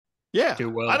Yeah, do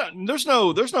I well. don't. There's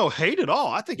no hate at all.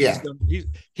 I think Yeah.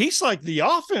 he's like the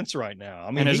offense right now. I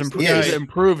And mean, he's the he's guy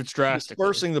improved drastically.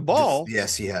 dispersing the ball,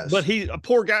 Yes, he has. but a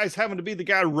poor guy's having to be the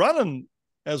guy running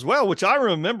as well, which I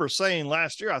remember saying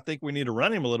last year. I think we need to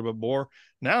run him a little bit more.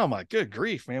 Now I'm like, good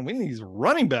grief, man, we need these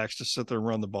running backs to sit there and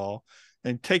run the ball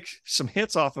and take some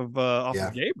hits off of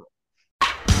Yeah. Gabriel.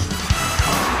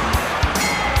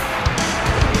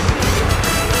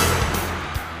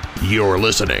 You're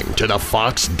listening to the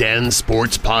Fox Den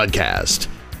Sports Podcast.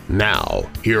 Now,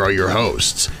 here are your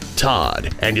hosts,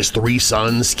 Todd and his three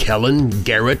sons, Kellen,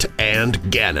 Garrett,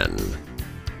 and Gannon.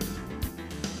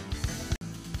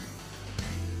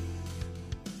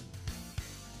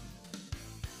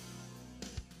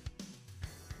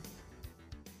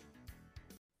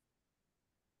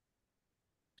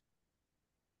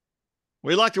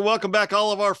 We'd like to welcome back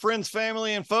all of our friends,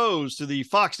 family, and foes to the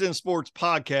Fox Den Sports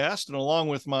Podcast. And along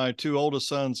with my two oldest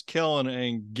sons, Kellen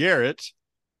and Garrett,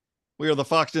 we are the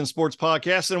Fox Den Sports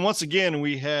Podcast. And once again,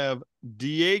 we have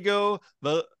Diego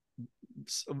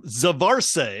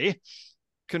Zavarse.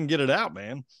 Couldn't get it out,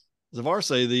 man.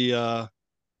 Zavarse, the other.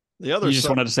 You just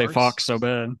wanted to say Fox so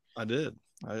bad. I did.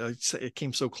 I it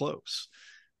came so close.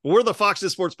 We're the Fox Den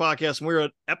Sports Podcast, and we're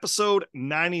at episode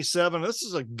 97. This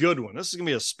is a good one. This is going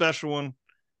to be a special one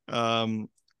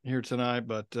here tonight.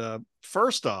 But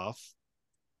first off,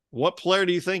 what player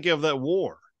do you think of that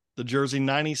wore the jersey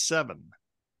 97?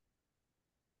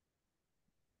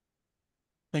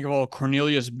 Think of all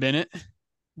Cornelius Bennett.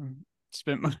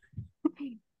 Spent most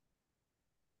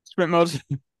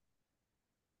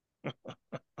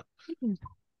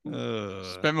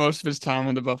spent most of his time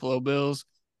with the Buffalo Bills.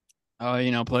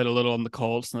 Played a little on the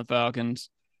Colts and the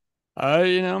Falcons.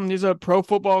 He's a pro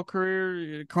football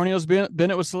career. Cornelius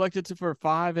Bennett was selected for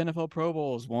 5 NFL Pro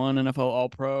Bowls, 1 NFL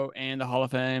All-Pro, and the Hall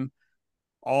of Fame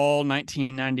All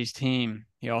 1990s team.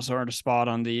 He also earned a spot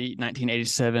on the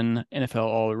 1987 NFL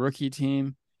All-Rookie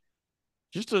team.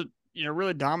 Just a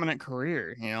really dominant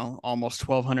career. Almost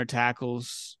 1,200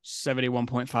 tackles,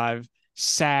 71.5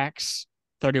 sacks,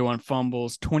 31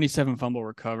 fumbles, 27 fumble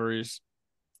recoveries,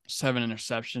 7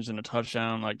 interceptions and a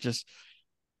touchdown. It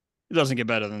doesn't get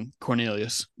better than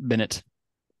Cornelius Bennett.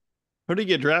 Who did he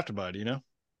get drafted by? Do you know?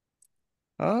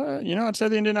 I'd say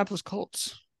the Indianapolis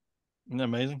Colts. Isn't that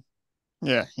amazing?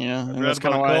 Yeah, and that's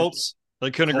kind of why Colts. They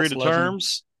couldn't agree to legend.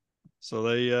 terms, so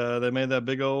they made that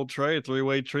big old trade,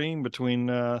 3-way team between.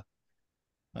 I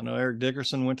know Eric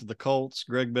Dickerson went to the Colts,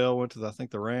 Greg Bell went to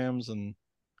the Rams, and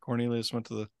Cornelius went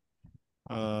to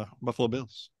the Buffalo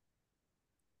Bills.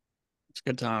 It's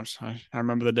good times. I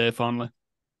remember the day fondly.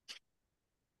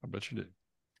 I bet you did.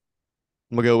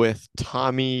 I'm going to go with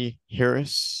Tommy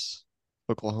Harris,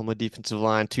 Oklahoma defensive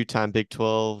line, 2-time Big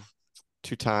 12,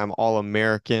 2-time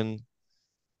All-American,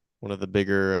 one of the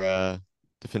bigger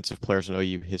defensive players in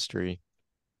OU history.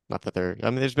 Not that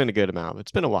there's been a good amount.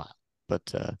 It's been a while,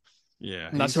 but yeah.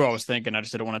 That's who I was thinking. I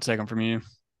just didn't want to take him from you.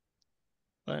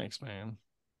 Thanks, man.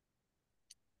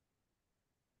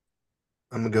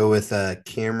 I'm going to go with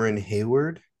Cameron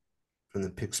Hayward from the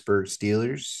Pittsburgh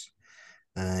Steelers.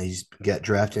 He's got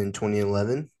drafted in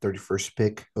 2011, 31st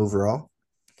pick overall.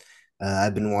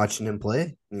 I've been watching him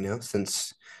play,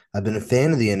 since I've been a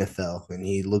fan of the NFL, and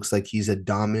he looks like he's a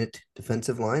dominant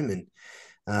defensive lineman.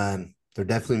 They're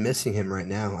definitely missing him right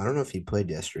now. I don't know if he played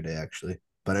yesterday, actually,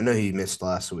 but I know he missed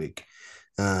last week.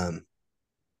 But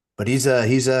he's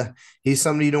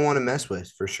somebody you don't want to mess with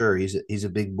for sure. He's a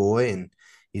big boy, and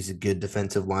he's a good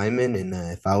defensive lineman. And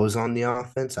if I was on the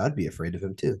offense, I'd be afraid of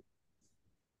him too.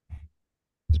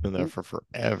 He's been there for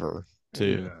forever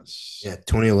too. Yes. Yeah,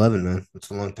 2011, man.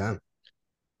 That's a long time.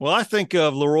 Well, I think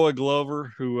of Leroy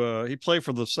Glover, who he played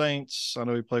for the Saints. I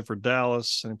know he played for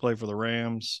Dallas and he played for the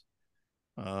Rams.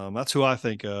 That's who I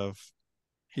think of.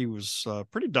 He was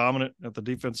pretty dominant at the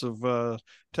defensive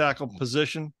tackle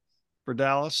position for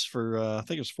Dallas for, I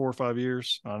think it was 4 or 5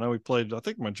 years. I know he played, I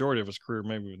think, the majority of his career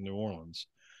maybe with New Orleans.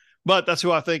 But that's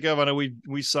who I think of. I know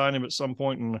we signed him at some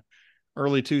point in the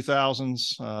early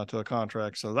 2000s to a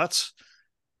contract. So that's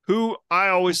who I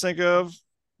always think of.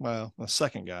 Well, the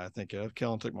second guy I think of.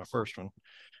 Kellen took my first one.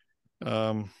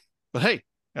 But hey,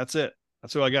 that's it.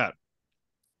 That's who I got.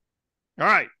 All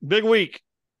right, big week.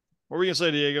 What were you going to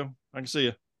say, Diego? I can see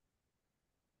you.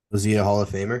 Was he a Hall of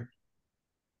Famer?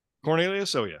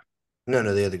 Cornelius? Oh, yeah. No,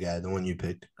 the other guy, the one you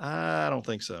picked. I don't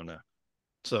think so, no.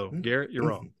 So, Garrett, you're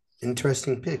wrong.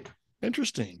 Interesting pick.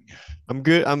 Interesting. I'm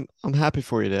good. I'm happy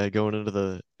for you, Dad, going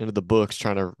into the books,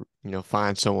 trying to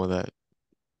find someone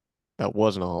that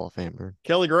wasn't a Hall of Famer.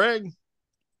 Kelly Gregg,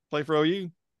 played for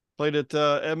OU. Played at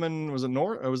Edmond, was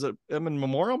it Edmond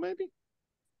Memorial, maybe?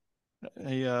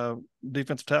 a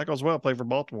defensive tackle as well, played for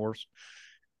Baltimore.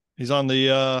 He's on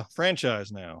the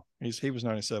franchise now. He was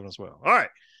 97 as well. All right.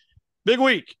 Big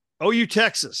week. OU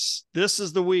Texas. This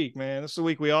is the week, man. This is the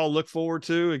week we all look forward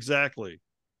to. Exactly.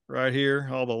 Right here.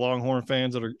 All the Longhorn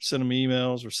fans that are sending me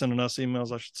emails, or sending us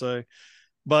emails, I should say.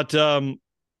 But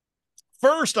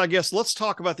first, I guess let's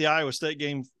talk about the Iowa State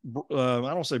game. I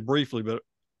don't say briefly, but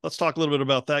let's talk a little bit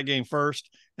about that game first,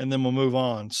 and then we'll move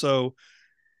on. So,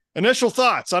 initial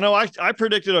thoughts. I know I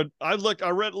predicted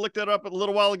looked that up a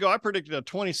little while ago. I predicted a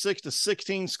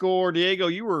 26-16 score. Diego,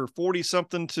 you were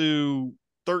 40-something to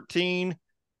 13.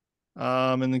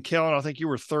 And then Kellen, I think you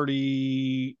were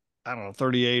 30, I don't know,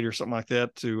 38 or something like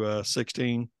that to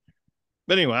 16.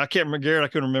 But anyway, I can't remember, Garrett. I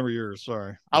couldn't remember yours.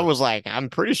 Sorry. I'm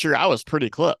pretty sure I was pretty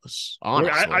close,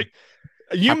 honestly.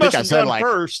 You I must think I have said, gone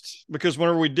first, because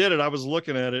whenever we did it, I was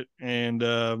looking at it, and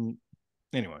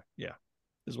anyway, yeah,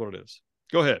 is what it is.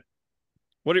 Go ahead.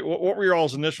 What were your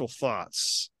all's initial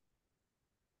thoughts?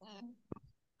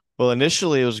 Well,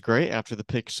 initially it was great after the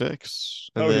pick six.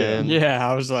 And then, Yeah,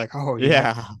 I was like, oh,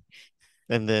 yeah.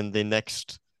 And then the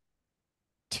next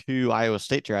two Iowa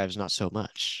State drives, not so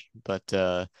much. But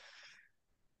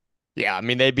yeah, I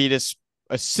mean, they beat us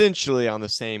essentially on the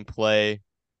same play,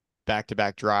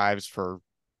 back-to-back drives for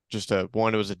just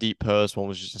one was a deep post, one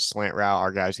was just a slant route.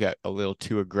 Our guys got a little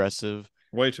too aggressive.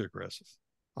 Way too aggressive.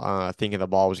 Thinking the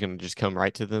ball was going to just come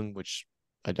right to them, which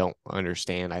I don't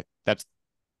understand. That's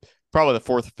probably the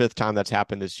fourth or fifth time that's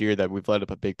happened this year that we've let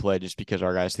up a big play just because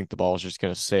our guys think the ball is just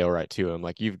going to sail right to them.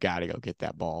 Like, you've got to go get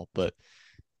that ball. But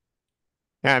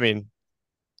yeah, I mean,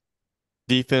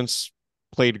 defense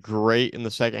played great in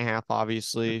the second half,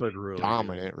 obviously. Played really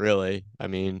dominant, really. I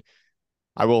mean,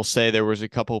 I will say there was a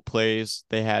couple of plays.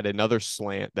 They had another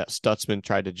slant that Stutzman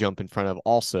tried to jump in front of,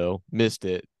 also missed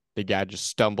it. The guy just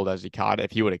stumbled as he caught it.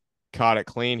 If he would have caught it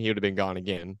clean, he would have been gone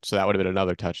again. So that would have been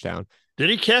another touchdown. Did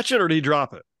he catch it, or did he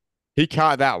drop it? He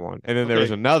caught that one. And then there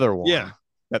was another one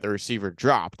that the receiver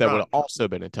dropped that would have also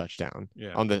been a touchdown.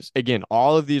 Yeah. On this, again,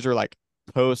 all of these are like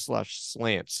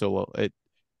post/slant. So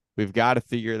we've got to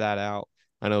figure that out.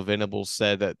 I know Venables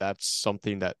said that that's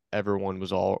something that everyone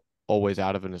was always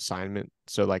out of an assignment.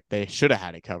 So like they should have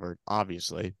had it covered,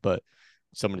 obviously, but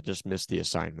somebody just missed the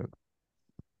assignment.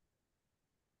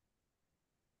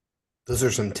 Those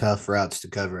are some tough routes to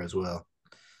cover as well.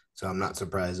 So I'm not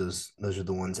surprised those are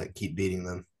the ones that keep beating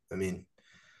them. I mean,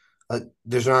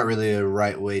 there's not really a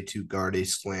right way to guard a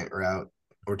slant route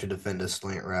or to defend a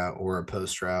slant route or a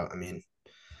post route. I mean,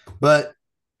 but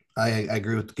I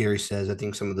agree with what Gary says. I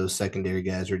think some of those secondary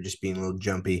guys are just being a little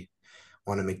jumpy,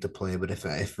 want to make the play. But if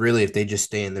they just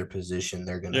stay in their position,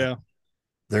 they're gonna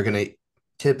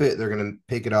tip it, they're gonna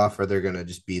pick it off, or they're gonna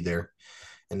just be there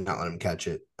and not let them catch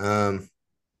it.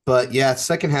 But yeah,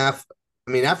 second half.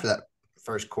 I mean, after that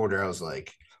first quarter, I was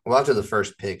like, well, after the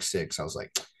first pick six, I was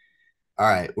like, all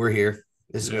right, we're here.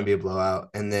 This is going to be a blowout.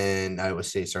 And then Iowa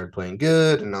State started playing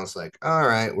good, and I was like, all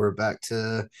right, we're back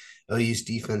to OU's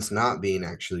defense not being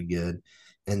actually good.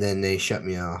 And then they shut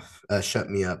me up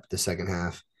the second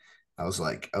half. I was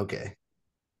like, okay,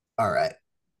 all right,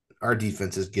 our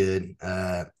defense is good.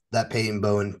 That Peyton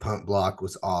Bowen punt block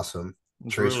was awesome.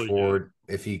 Trace really Ford,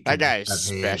 if he that guy is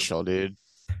special, dude.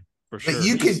 For sure. But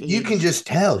you can just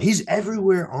tell he's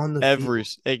everywhere on the field.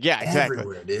 Yeah, exactly.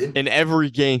 Everywhere, dude. In every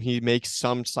game, he makes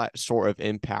some sort of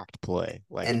impact play.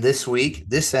 Like, and this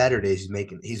Saturday,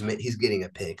 he's getting a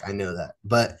pick. I know that,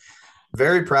 but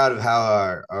very proud of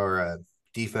how our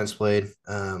defense played.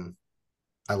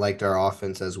 I liked our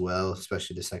offense as well,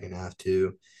 especially the second half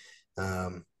too.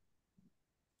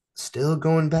 Still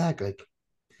going back, like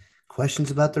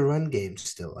questions about the run game.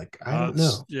 Still, like I don't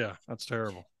know. Yeah, that's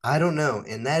terrible. I don't know.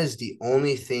 And that is the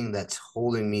only thing that's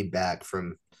holding me back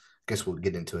from, I guess we'll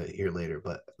get into it here later,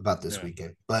 but about this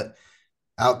weekend. But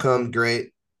outcome,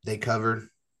 great. They covered.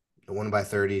 They won by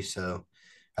 30. So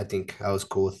I think I was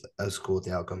cool with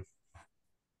the outcome.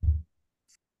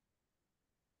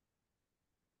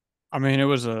 I mean, it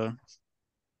was the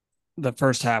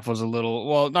first half was a little,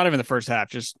 well, not even the first half,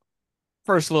 just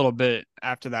first little bit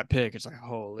after that pick. It's like,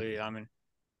 holy, I mean,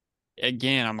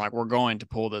 again, I'm like, we're going to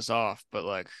pull this off, but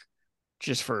like,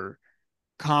 just for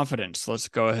confidence, let's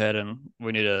go ahead and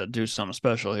we need to do something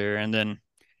special here. And then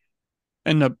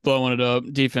end up blowing it up.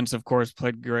 Defense, of course,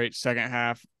 played great second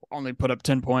half, only put up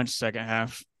 10 points second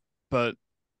half, but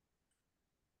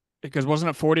because wasn't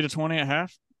it 40-20 at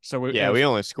half? So we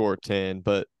only scored 10,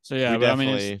 but we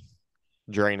definitely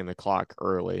draining the clock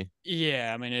early.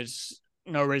 Yeah, I mean, it's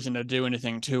no reason to do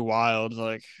anything too wild,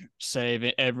 like save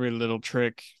every little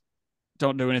trick.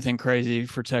 Don't do anything crazy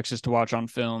for Texas to watch on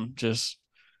film. Just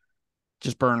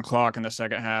burn clock in the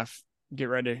second half. Get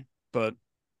ready but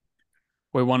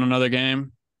we won another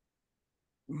game.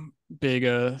 Big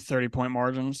 30-point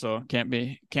margin, so can't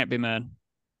be mad.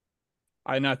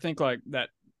 And I think like that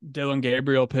Dylan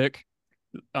Gabriel pick,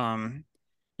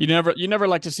 you never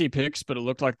like to see picks, but it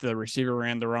looked like the receiver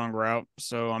ran the wrong route.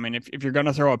 So I mean, if you're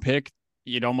gonna throw a pick,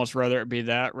 you'd almost rather it be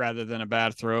that rather than a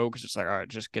bad throw, because it's like, all right,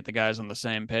 just get the guys on the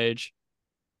same page,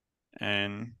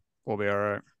 and we'll be all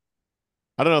right.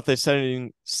 I don't know if they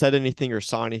said anything or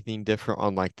saw anything different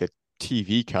on like the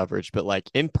TV coverage, but like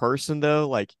in person though,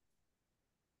 like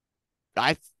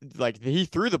he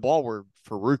threw the ball where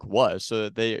Farouk was, so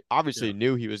they obviously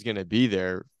knew he was going to be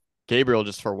there. Gabriel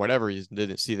just for whatever reason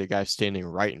didn't see the guy standing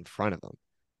right in front of him.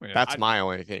 Yeah, that's my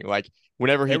only thing. Like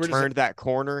whenever he turned that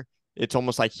corner, it's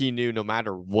almost like he knew no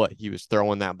matter what he was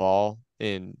throwing that ball,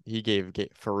 and he gave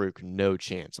Farouk no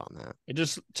chance on that. It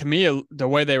just, to me, the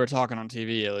way they were talking on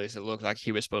TV, at least, it looked like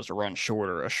he was supposed to run a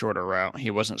shorter route. He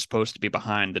wasn't supposed to be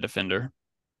behind the defender.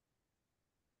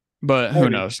 But who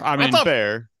knows? I mean,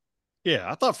 fair. Yeah,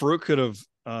 I thought Farouk could have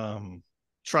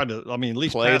tried to, at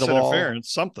least play pass the ball.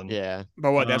 interference, something. Yeah.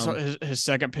 But what, that's his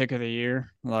second pick of the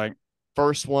year? Like,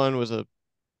 first one was go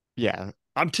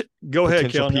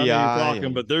ahead, Kellen. I know you're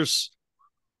talking, but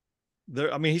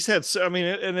I mean, he's had,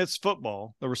 and it's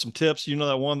football. There were some tips,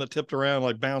 that one that tipped around,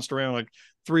 like bounced around like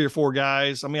 3 or 4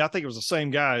 guys. I mean, I think it was the same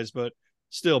guys, but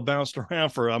still bounced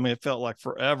around it felt like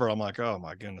forever. I'm like, oh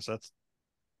my goodness, that's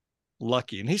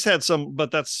lucky. And he's had some,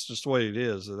 but that's just the way it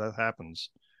is. That happens.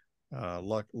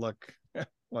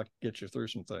 Luck gets you through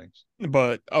some things.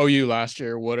 But OU last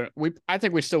year I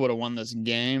think we still would have won this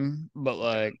game, but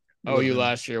like OU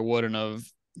last year wouldn't have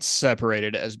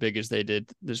separated as big as they did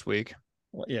this week.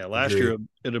 Well, yeah, last year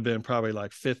it'd have been probably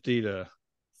like 50 to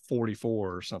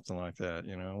 44 or something like that.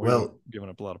 We were giving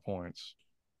up a lot of points.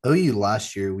 OU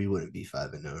last year, we wouldn't be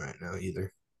 5-0 right now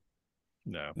either.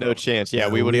 No chance. Yeah,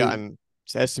 we would have gotten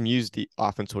SMU's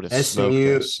offense would have smoked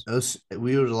us.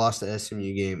 We would have lost the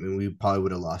SMU game, and we probably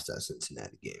would have lost that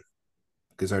Cincinnati game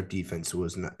because our defense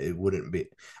was not. It wouldn't be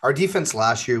our defense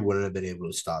last year wouldn't have been able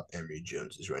to stop Emory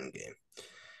Jones's run game.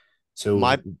 So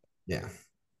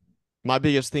my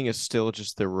biggest thing is still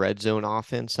just the red zone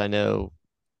offense. I know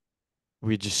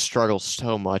we just struggle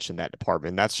so much in that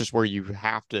department. That's just where you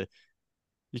can't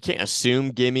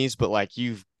assume gimmies, but like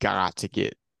you've got to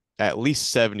get at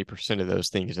least 70% of those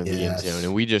things in the end zone,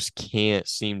 and we just can't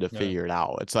seem to figure it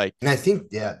out. It's like, and I think,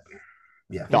 the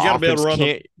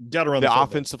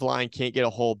offensive line can't get a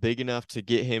hole big enough to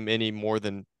get him any more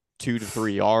than 2 to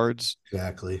 3 yards.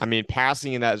 Exactly. I mean,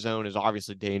 passing in that zone is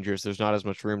obviously dangerous. There's not as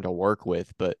much room to work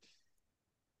with, but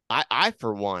I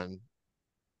for one,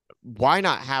 why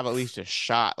not have at least a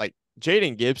shot? Like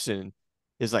Jaden Gibson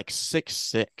is like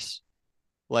 6'6".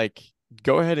 Like,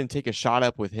 go ahead and take a shot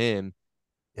up with him.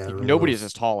 Yeah, nobody's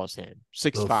as tall as him.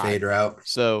 6'5". Fader out.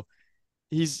 So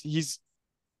he's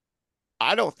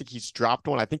I don't think he's dropped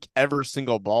one. I think every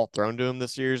single ball thrown to him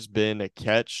this year has been a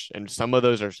catch, and some of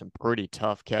those are some pretty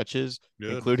tough catches,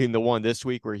 including the one this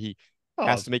week where he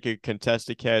has to make a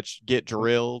contested catch, get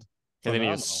drilled, and then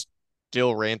he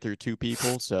still ran through 2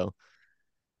 people. So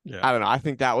I don't know. I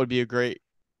think that would be a great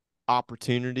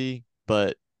opportunity,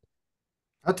 but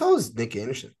how tall is Nick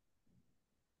Anderson?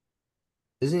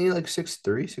 Isn't he like 6'3",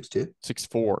 6'2"?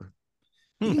 6'4".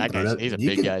 He's a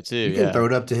big guy too. You can throw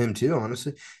it up to him too,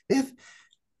 honestly.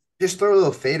 Just throw a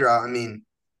little fader out. I mean,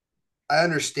 I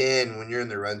understand when you're in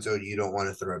the run zone, you don't want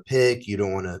to throw a pick, you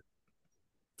don't want to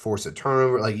force a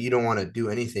turnover, like you don't want to do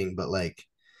anything, but like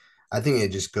I think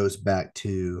it just goes back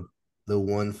to the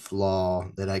one flaw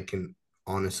that I can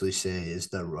honestly say is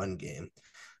the run game.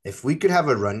 If we could have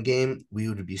a run game, we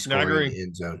would be scoring in the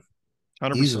end zone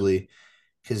 100%. Easily.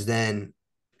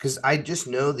 Because I just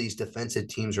know these defensive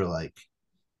teams are like,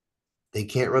 they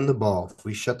can't run the ball. If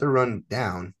we shut the run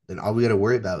down, then all we got to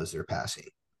worry about is their passing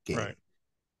game. Right.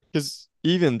 Because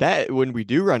even that, when we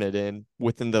do run it in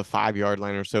within the 5-yard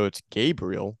line or so, it's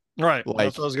Gabriel. Right. Like,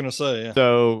 that's what I was going to say. Yeah.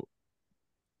 So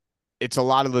it's a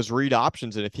lot of those read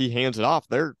options, and if he hands it off,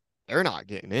 they're not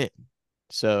getting in.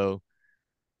 So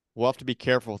we'll have to be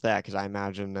careful with that, because I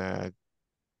imagine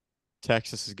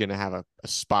Texas is going to have a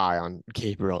spy on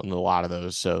Gabriel in a lot of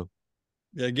those. So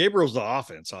yeah, Gabriel's the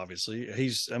offense, obviously.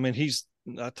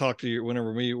 I talked to you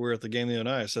whenever we were at the game the other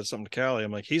night. I said something to Callie.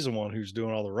 I'm like, he's the one who's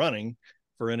doing all the running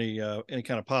for any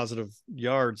kind of positive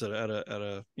yards at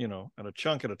a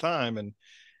chunk at a time. And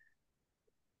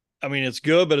I mean, it's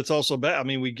good, but it's also bad. I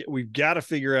mean, we've got to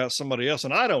figure out somebody else.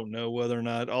 And I don't know whether or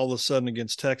not all of a sudden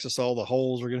against Texas, all the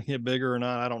holes are going to get bigger or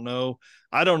not. I don't know.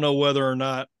 I don't know whether or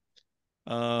not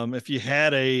if you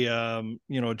had a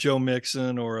Joe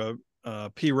Mixon or a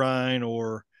P. Ryan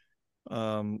or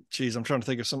Geez, I'm trying to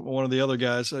think of one of the other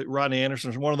guys. Rodney Anderson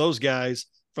is one of those guys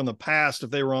from the past. If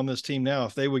they were on this team now,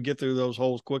 if they would get through those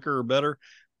holes quicker or better,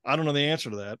 I don't know the answer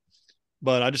to that.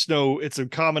 But I just know it's a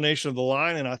combination of the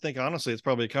line, and I think honestly, it's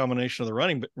probably a combination of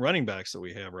the running backs that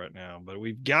we have right now. But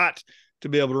we've got to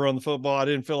be able to run the football. I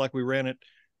didn't feel like we ran it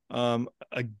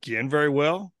again very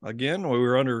well. Again, we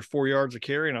were under 4 yards a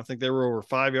carry, and I think they were over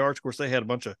 5 yards. Of course, they had a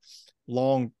bunch of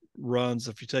long runs.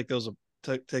 If you take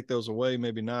those away,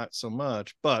 maybe not so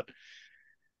much. But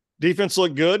defense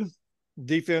looked good.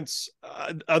 Defense,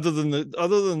 other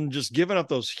than just giving up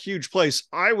those huge plays,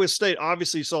 Iowa State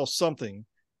obviously saw something,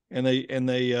 and they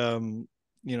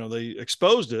they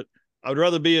exposed it. I would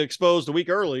rather be exposed a week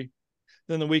early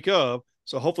than the week of.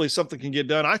 So hopefully something can get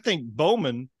done. I think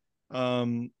Bowman,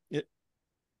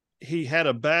 he had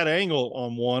a bad angle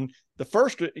on one. The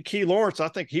first, Key Lawrence, I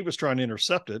think he was trying to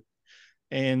intercept it.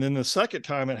 And then the second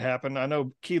time it happened, I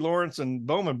know Key Lawrence and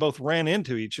Bowman both ran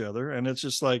into each other. And it's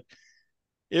just like,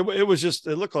 it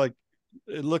looked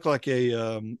like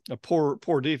a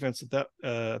poor defense at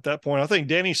that point. I think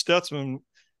Danny Stutzman,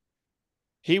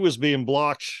 he was being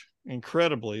blocked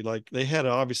incredibly. Like they had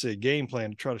obviously a game plan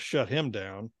to try to shut him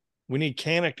down. We need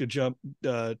Kanik to jump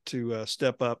to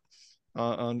step up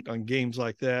on games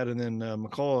like that, and then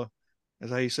McCullough,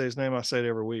 is how you say his name. I say it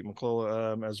every week.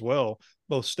 McCullough as well,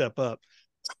 both step up.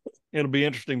 It'll be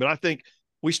interesting, but I think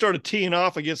we started teeing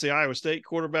off against the Iowa State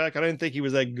quarterback. I didn't think he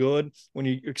was that good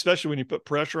especially when you put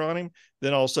pressure on him.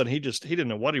 Then all of a sudden he didn't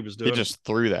know what he was doing. He just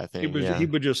threw that thing. He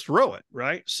would just throw it,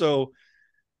 right? So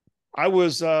I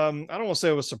was I don't want to say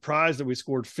I was surprised that we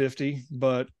scored 50,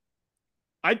 but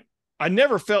I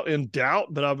never felt in doubt,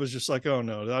 but I was just like, oh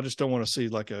no, I just don't want to see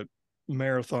like a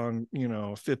marathon,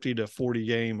 50 to 40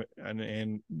 game.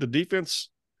 And the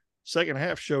defense second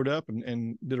half showed up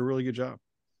and did a really good job.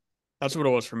 That's what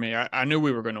it was for me. I knew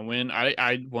we were going to win.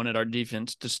 I wanted our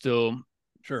defense to still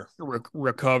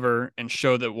recover and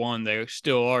show that, one, they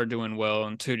still are doing well,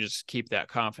 and two, just keep that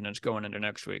confidence going into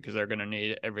next week because they're going to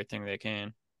need everything they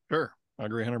can. Sure. I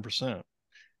agree 100%.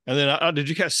 And then did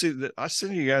you guys see that? I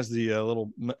sent you guys the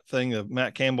little thing of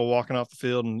Matt Campbell walking off the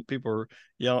field and people are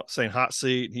yelling, saying hot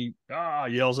seat. He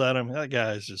yells at him. That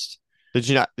guy is just. Did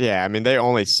you not? Yeah. I mean, they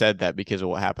only said that because of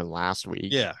what happened last week.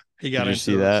 Yeah. He got Did you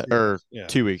see that? Or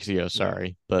 2 weeks ago.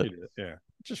 Sorry. But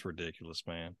just ridiculous,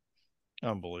 man.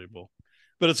 Unbelievable.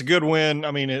 But it's a good win.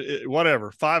 I mean,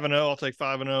 whatever. 5-0. I'll take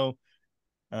 5-0.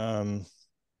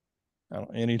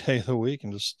 Any day of the week,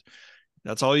 and just.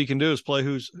 That's all you can do is play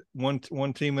who's one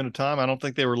team at a time. I don't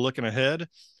think they were looking ahead.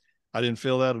 I didn't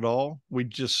feel that at all.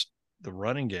 The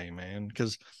running game, man,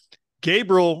 because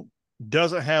Gabriel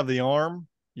doesn't have the arm.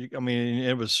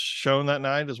 It was shown that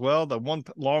night as well. The one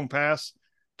long pass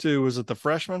was it the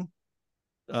freshman?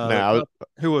 Who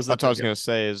was that? That's what I was going to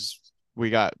say is we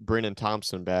got Brennan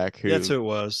Thompson back. That's who it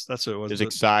was. Is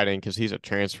exciting because he's a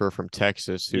transfer from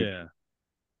Texas who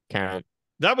kind of.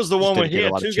 That was the one when he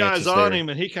had two guys on him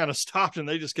and he kind of stopped and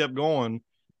they just kept going.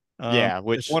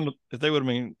 Which if they would have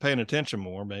been paying attention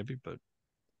more, maybe. But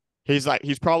he's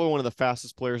probably one of the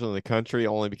fastest players in the country,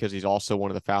 only because he's also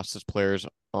one of the fastest players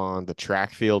on the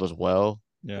track field as well.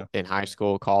 Yeah, in high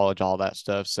school, college, all that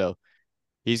stuff. So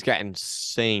he's got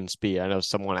insane speed. I know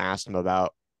someone asked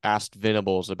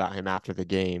Venables about him after the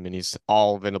game, and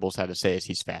all Venables had to say is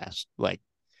he's fast. Like.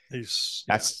 He's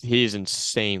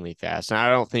insanely fast. And I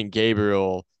don't think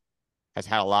Gabriel has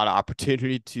had a lot of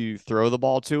opportunity to throw the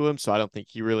ball to him, so I don't think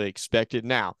he really expected.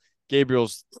 Now,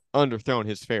 Gabriel's underthrown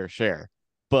his fair share,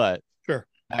 but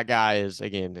that guy is,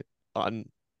 again,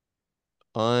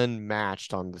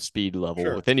 unmatched on the speed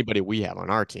level with anybody we have on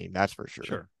our team, that's for sure.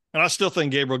 Sure. And I still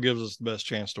think Gabriel gives us the best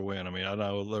chance to win. I mean, I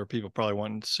know there are people probably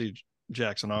wanting to see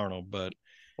Jackson Arnold, but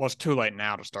well, it's too late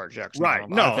now to start Jackson Arnold.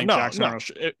 No, I think Jackson Arnold,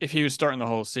 if he was starting the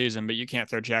whole season, but you can't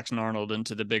throw Jackson Arnold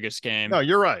into the biggest game. No,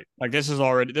 you're right. Like this is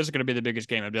going to be the biggest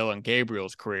game of Dylan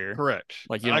Gabriel's career. Correct.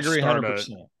 Like I agree 100%.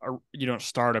 You don't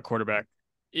start a quarterback.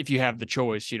 If you have the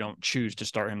choice, you don't choose to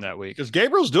start him that week. Because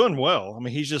Gabriel's doing well. I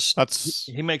mean,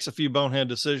 he makes a few bonehead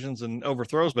decisions and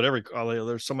overthrows, but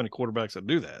there's so many quarterbacks that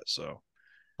do that. So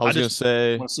I was going to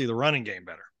say, I want to see the running game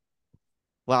better.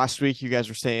 Last week, you guys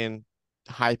were saying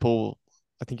Heupel.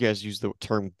 I think you guys used the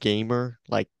term gamer,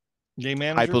 like game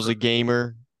manager. Heupel's a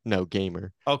gamer. No,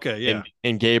 gamer. Okay, yeah.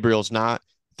 And Gabriel's not.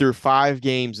 Through 5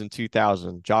 games in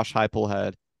 2000, Josh Heupel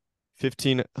had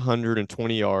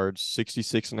 1,520 yards,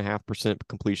 66.5%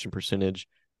 completion percentage,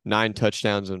 9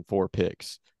 touchdowns, and 4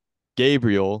 picks.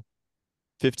 Gabriel,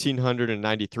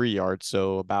 1,593 yards,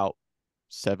 so about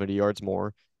 70 yards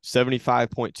more,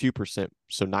 75.2%,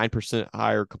 so 9%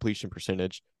 higher completion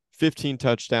percentage, 15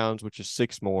 touchdowns, which is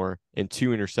 6 more, and 2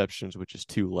 interceptions, which is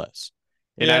 2 less.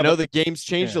 And Yeah, I know but- the game's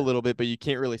changed a little bit, but you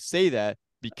can't really say that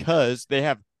because they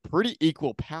have pretty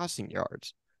equal passing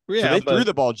yards. Yeah, so they threw but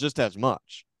the ball just as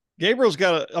much. Gabriel's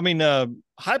got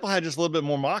Heupel had just a little bit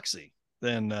more moxie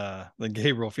than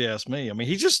Gabriel, if you ask me. I mean,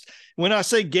 he's just, when I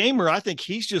say gamer, I think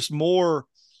he's just more,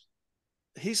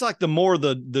 he's like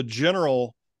the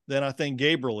general than I think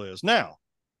Gabriel is. Now,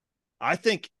 I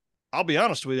think, I'll be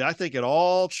honest with you, I think it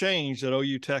all changed at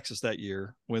OU Texas that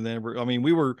year when they were, I mean,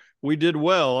 we did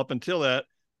well up until that,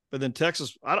 but then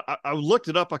Texas, I looked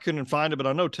it up, I couldn't find it, but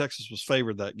I know Texas was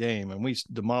favored that game and we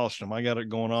demolished them. I got it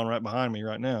going on right behind me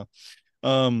right now.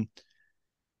 And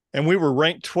we were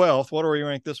ranked 12th. What are we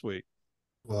ranked this week?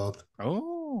 Well,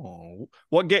 oh,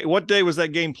 what day was that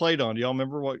game played on? Do y'all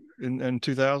remember what in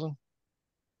 2000?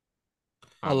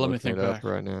 I'm let me looking think it up back.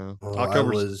 right now. well,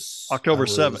 October I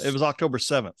 7th. It was October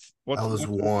 7th. I was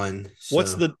 1.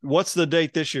 What's the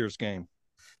date this year's game?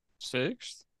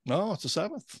 6th? No, it's the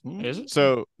 7th. Is it?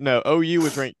 So, no, OU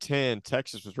was ranked 10.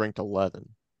 Texas was ranked 11.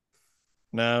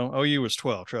 No, OU was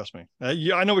 12. Trust me.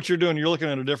 I know what you're doing. You're looking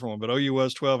at a different one, but OU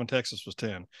was 12 and Texas was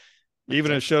 10.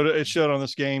 Even it showed on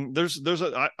this game.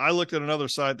 I looked at another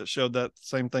site that showed that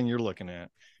same thing you're looking at.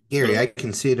 Gary, So- I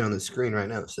can see it on the screen right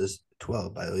now. It says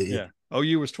 12 by OU. Yeah.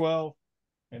 OU was 12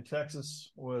 and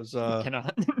Texas was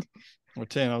Cannot.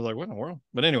 10. I was like, what in the world?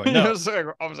 But anyway, no. I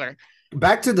was like,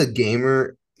 Back to the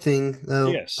gamer thing,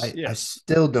 though. Yes, I yes.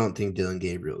 still don't think Dylan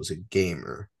Gabriel is a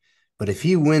gamer. But if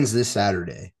he wins this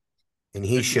Saturday and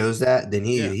he shows that, then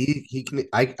he can.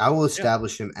 I will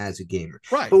establish him as a gamer.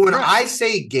 Right. But when right. I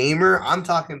say gamer, I'm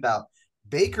talking about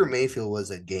Baker Mayfield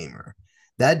was a gamer.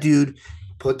 That dude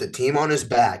put the team on his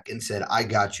back and said, I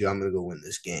got you. I'm going to go win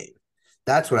this game.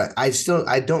 That's what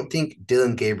I don't think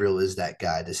Dylan Gabriel is that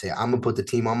guy to say, I'm going to put the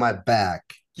team on my back.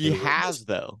 He has,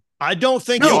 though. I don't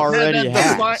think He he's already had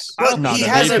that has. I don't No, think he the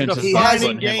hasn't- defense is he not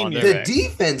hasn't- putting him on game their The back.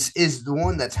 defense is the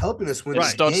one that's helping us win Right.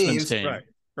 these Stutzman's games. team.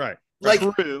 Right. Like,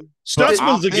 True. Stutzman's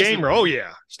the offensive- gamer. Oh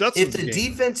yeah. Stutzman's if the the gamer.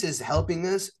 defense is helping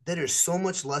us, then there's so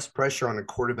much less pressure on a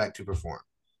quarterback to perform.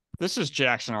 This is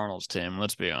Jackson Arnold's team.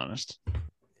 Let's be honest.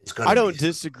 It's gonna I don't be-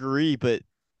 disagree, but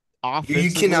You offensively,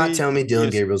 cannot tell me Dylan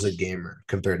yes. Gabriel's a gamer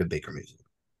compared to Baker Mayfield.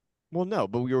 Well, no,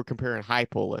 but we were comparing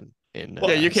Heupel and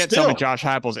Yeah, you can't tell me still. Josh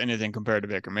Heupel's anything compared to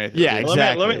Baker Mayfield. Yeah, dude.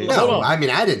 exactly. Let me- No, hold on. I mean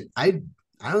I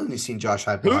only seen Josh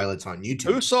Heupel Who- highlights on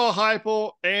YouTube. Who saw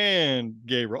Heupel and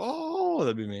Gabriel? Oh,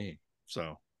 that'd be me.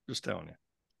 So just telling you.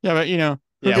 Yeah, but Yeah,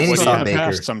 what he do saw you Baker.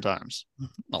 past sometimes.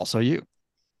 Also you.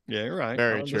 Yeah, you're right. I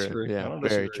Very don't true. disagree. I Yeah, don't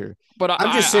very disagree. true. But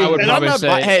I'm just saying- I would And I'm probably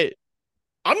not- say, Hey,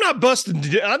 I'm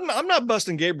not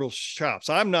busting Gabriel's chops.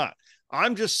 I'm not.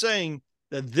 I'm just saying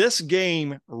that this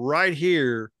game right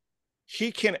here,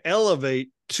 he can elevate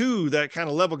to that kind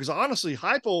of level. Because honestly,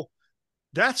 Heupel,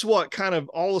 that's what kind of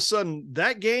all of a sudden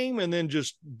that game, and then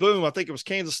just boom. I think it was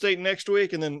Kansas State next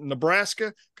week, and then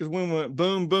Nebraska, because when we went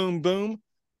boom, boom, boom.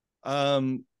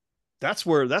 That's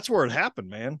where it happened,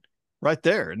 man. Right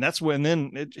there. And that's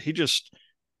when he just,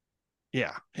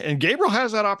 yeah. And Gabriel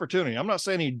has that opportunity. I'm not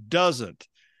saying he doesn't,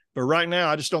 but right now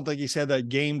I just don't think he's had that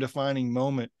game defining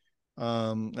moment,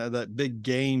 that big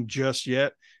game just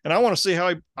yet. And I want to see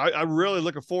how I'm really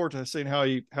looking forward to seeing how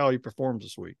he performs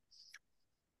this week.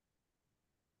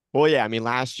 well, yeah, I mean,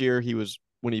 last year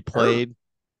when he played.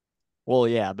 Well,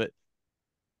 yeah, but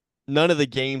none of the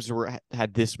games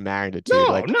had this magnitude.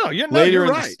 You're later in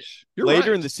right.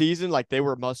 Later in the season, like they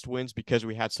were must wins because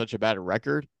we had such a bad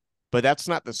record. But that's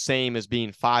not the same as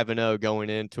being 5-0 going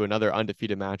into another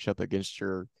undefeated matchup against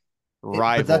your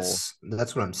rival. But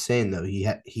that's what I'm saying though.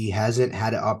 He hasn't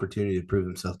had an opportunity to prove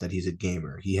himself that he's a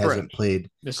gamer. He hasn't played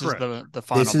this Correct. is the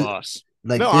final This is- boss.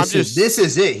 like No, this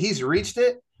is it. He's reached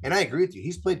it, and I agree with you.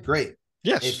 He's played great.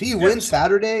 yes. If he wins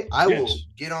Saturday, I will Yes.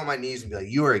 get on my knees and be like,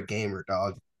 "You are a gamer,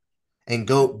 dog," and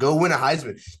go win a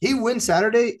Heisman. He wins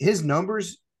Saturday. His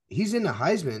numbers, he's in the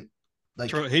Heisman. Like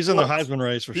He's in the Heisman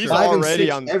race for He's sure. 5 and already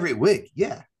 6 on- every week.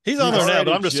 Yeah, He's on there now, already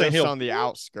but I'm just saying on the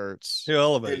outskirts. he'll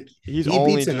elevate. He's He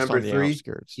only beats the just number on the 3.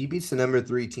 outskirts. He beats the number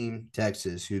 3 team,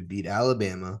 Texas, who beat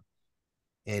Alabama.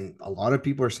 And a lot of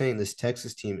people are saying this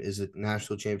Texas team is a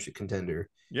national championship contender.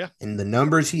 Yeah. And the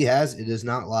numbers he has, it does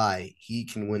not lie. He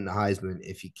can win the Heisman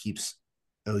if he keeps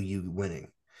OU winning.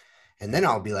 And then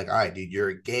I'll be like, all right, dude, you're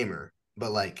a gamer.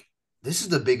 But like, this is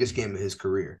the biggest game of his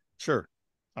career. Sure.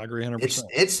 I agree 100%.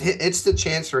 It's the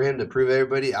chance for him to prove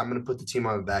everybody, I'm going to put the team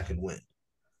on my back and win.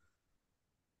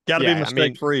 Got to Yeah, be I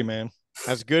mistake free, man.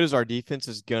 As good as our defense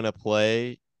is gonna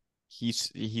play,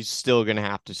 he's still gonna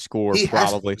have to score He has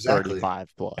to, probably exactly. 35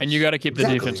 plus. And you got to keep the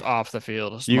Exactly. defense off the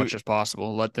field as You- much as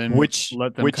possible. Let them which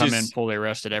come is in fully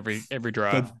rested every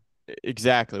drive.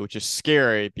 exactly, which is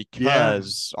scary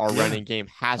because our Yeah. running game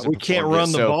hasn't We can't performed yet.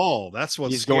 run the So ball. That's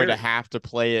what's he's going to scary. have to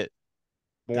play it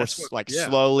more That's what, yeah.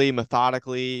 slowly,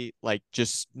 methodically, like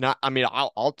just not. I mean,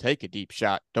 I'll take a deep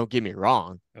shot. Don't get me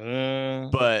wrong,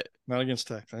 but Not against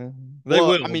Tech. They well,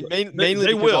 will. I mean, mainly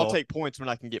they because I'll will. take points when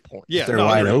I can get points. Yeah, They're no,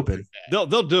 wide agreed. open.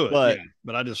 They'll do it. But yeah,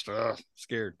 but I just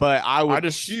scared. But I would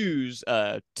just- choose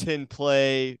 10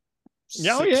 play,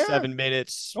 Oh, 6-7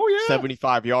 minutes, Oh, yeah.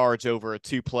 75 yards over a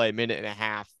 2 play minute and a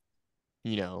half.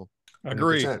 You know,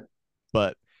 Agreed. 100%.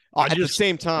 but I at just- the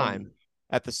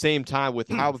same time, with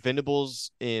how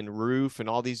Venables and Roof and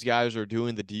all these guys are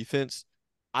doing the defense,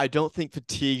 I don't think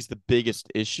fatigue's the biggest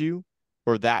issue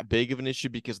or that big of an issue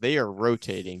because they are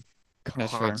rotating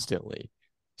That's fair. constantly.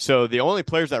 So the only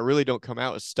players that really don't come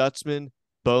out is Stutzman,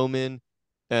 Bowman,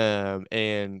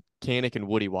 and Canick and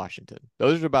Woody Washington.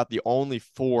 Those are about the only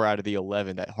 4 out of the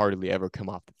 11 that hardly ever come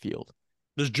off the field.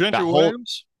 Does Gentry That whole-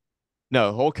 Williams?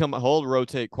 No, he'll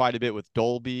rotate quite a bit with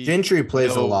Dolby. Gentry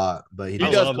plays a No, lot, but he He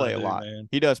I does love play that a dude, lot. man.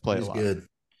 He does play a He's lot. good.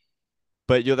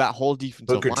 But that whole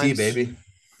defensive Booker T, line, baby.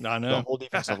 I the know. whole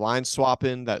defensive line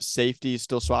swapping, that safety is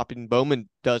still swapping. Bowman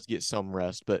does get some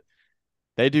rest, but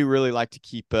they do really like to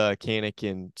keep Canick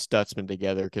and Stutzman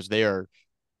together because they're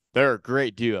a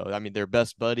great duo. I mean, they're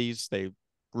best buddies. They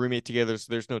roommate together, so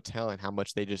there's no telling how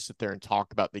much they just sit there and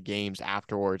talk about the games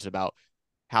afterwards, about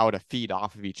how to feed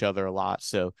off of each other a lot.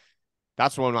 So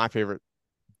that's one of my favorite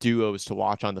duos to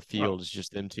watch on the field is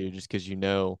just them two, just because you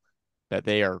know that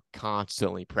they are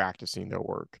constantly practicing their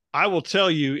work. I will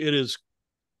tell you, it is.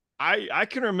 I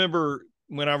can remember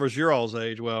when I was your all's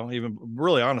age. Well, even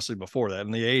really honestly before that,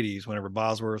 in the '80s, whenever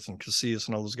Bosworth and Casillas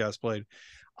and all those guys played,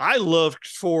 I looked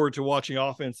forward to watching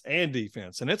offense and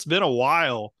defense, and it's been a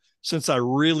while since I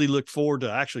really looked forward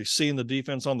to actually seeing the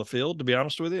defense on the field. To be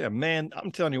honest with you, and man,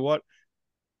 I'm telling you what,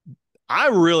 I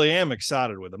really am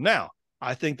excited with them. Now,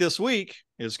 I think this week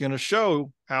is going to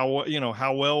show how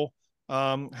well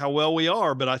we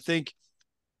are. But I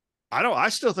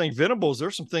still think Venables,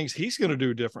 there's some things he's going to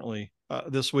do differently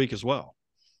this week as well.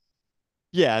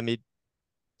 Yeah, I mean,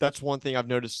 that's one thing I've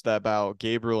noticed that about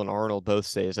Gabriel and Arnold both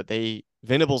say is that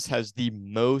Venables has the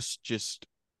most just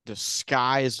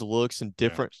disguised looks and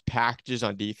different packages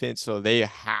on defense, so they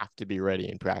have to be ready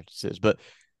in practices. But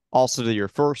also to your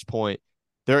first point,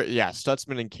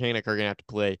 Stutzman and Canick are going to have to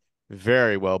play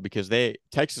very well because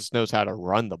Texas knows how to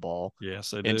run the ball.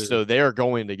 Yes, they do. And so they are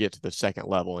going to get to the second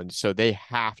level. And so they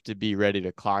have to be ready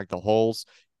to clog the holes.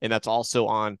 And that's also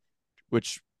on,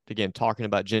 which again, talking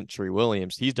about Gentry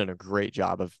Williams, he's done a great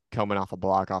job of coming off a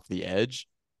block off the edge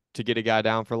to get a guy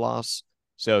down for loss.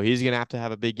 So he's going to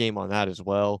have a big game on that as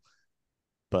well.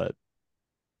 But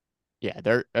yeah,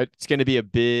 it's going to be a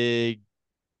big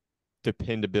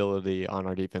dependability on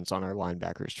our defense, on our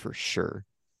linebackers for sure.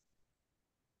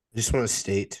 I just want to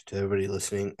state to everybody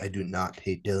listening, I do not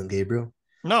hate Dylan Gabriel.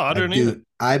 No, I don't either.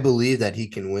 I believe that he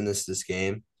can win this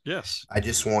game. Yes. I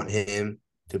just want him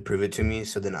to prove it to me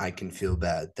so then I can feel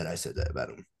bad that I said that about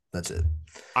him. That's it.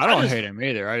 I don't hate him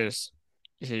either.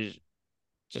 He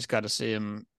just got to see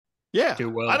him do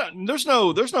well. There's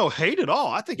no hate at all.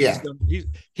 I think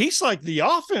he's like the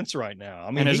offense right now.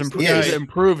 I mean, and he's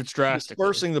improved drastically.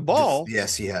 dispersing the ball.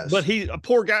 Yes, he has. But a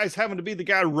poor guy's having to be the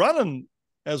guy running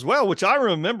as well, which I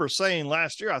remember saying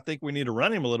last year, I think we need to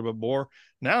run him a little bit more.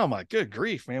 Now I'm like, good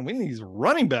grief, man. We need these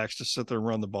running backs to sit there and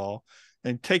run the ball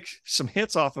and take some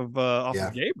hits off of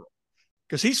Gabriel.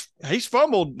 Because he's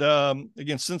fumbled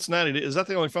against Cincinnati. Is that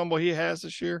the only fumble he has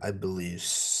this year? I believe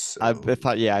so. I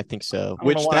think so.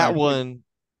 That one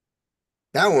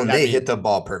they hit the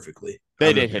ball perfectly.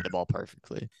 They did hit the ball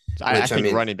perfectly. I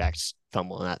think running backs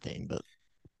fumble in that thing, but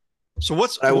so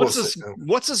what's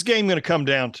this game going to come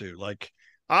down to? Like,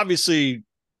 obviously,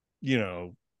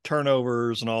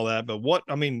 turnovers and all that, but what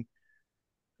are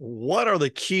the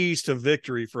keys to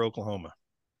victory for Oklahoma?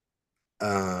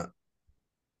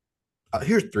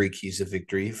 Here's 3 keys to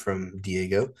victory from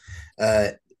Diego.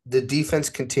 The defense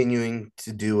continuing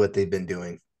to do what they've been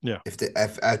doing. Yeah.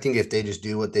 I think if they just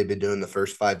do what they've been doing the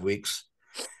first 5 weeks,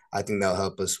 I think that'll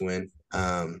help us win.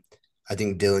 I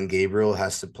think Dylan Gabriel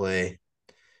has to play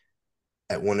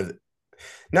at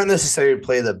not necessarily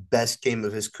play the best game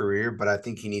of his career, but I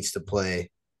think he needs to play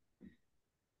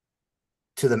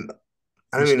to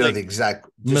I don't even know the exact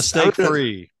mistake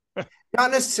free.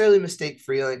 Not necessarily mistake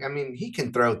free. Like, he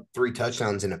can throw 3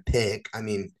 touchdowns in a pick.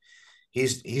 He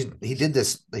did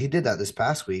that this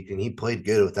past week and he played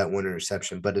good with that 1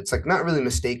 interception, but it's like not really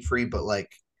mistake free, but like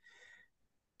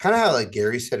kind of how like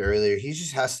Gary said earlier, he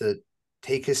just has to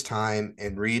take his time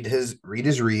and read his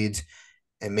reads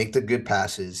and make the good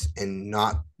passes and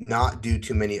not do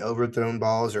too many overthrown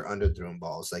balls or underthrown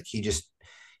balls. Like he just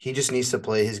needs to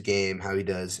play his game how he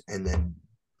does and then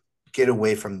get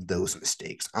away from those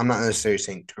mistakes. I'm not necessarily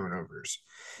saying turnovers.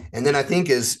 And then I think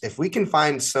is if we can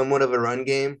find somewhat of a run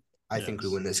game, I think we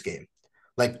win this game.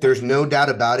 Like there's no doubt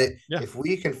about it. Yeah. If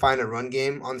we can find a run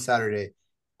game on Saturday,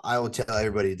 I will tell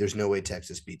everybody there's no way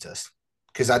Texas beats us.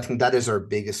 Because I think that is our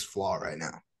biggest flaw right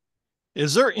now.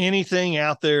 Is there anything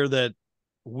out there that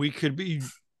we could be?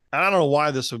 I don't know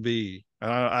why this would be.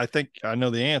 I think I know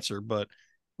the answer, but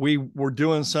we were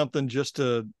doing something just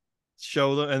to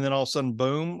show them, and then all of a sudden,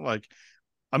 boom! Like,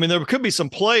 I mean, there could be some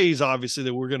plays, obviously,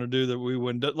 that we're going to do that we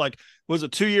wouldn't do. Like, was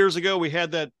it 2 years ago we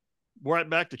had that right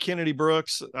back to Kennedy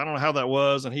Brooks? I don't know how that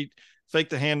was, and he faked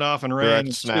the handoff and ran.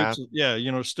 And snap. Stoops,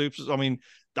 yeah, Stoops. I mean,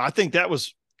 I think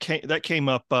that came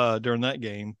up during that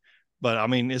game. But I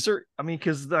mean,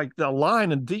 because like the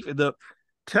line and the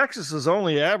Texas is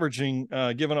only averaging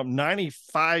giving up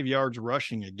 95 yards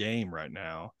rushing a game right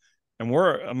now, and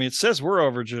it says we're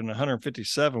averaging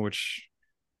 157, which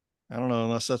I don't know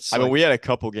unless that's. I mean, we had a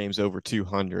couple games over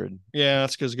 200. Yeah,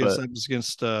 that's because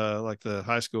against like the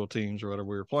high school teams or whatever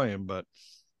we were playing. But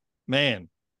man,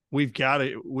 we've got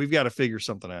to figure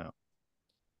something out.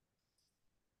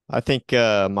 I think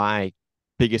my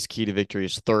biggest key to victory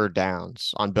is third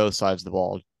downs on both sides of the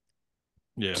ball.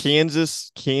 Yeah. Kansas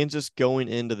going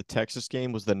into the Texas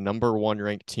game was the number 1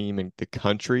 ranked team in the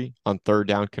country on third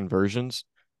down conversions.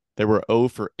 They were 0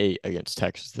 for 8 against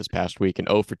Texas this past week and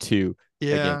 0 for 2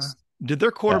 against. Did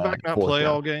their quarterback not play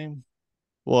all game?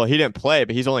 Well, he didn't play,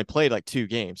 but he's only played like 2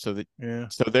 games. So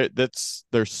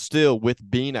they're still, with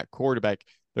being at quarterback,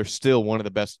 they're still one of the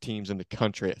best teams in the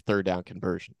country at third down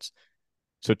conversions.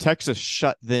 So Texas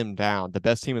shut them down, the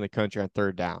best team in the country on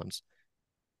third downs.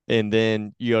 And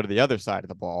then you go to the other side of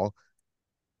the ball.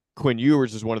 Quinn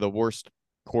Ewers is one of the worst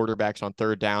quarterbacks on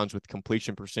third downs with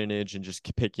completion percentage and just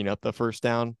picking up the first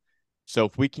down. So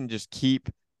if we can just keep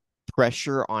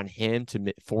pressure on him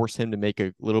to force him to make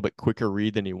a little bit quicker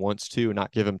read than he wants to and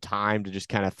not give him time to just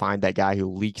kind of find that guy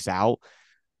who leaks out,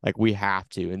 like we have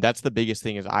to. And that's the biggest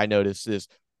thing is I noticed is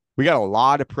we got a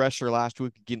lot of pressure last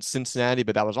week against Cincinnati,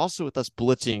 but that was also with us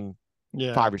blitzing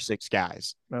 5 or 6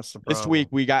 guys. That's the problem. This week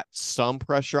we got some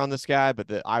pressure on this guy, but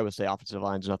the Iowa State offensive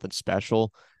line is nothing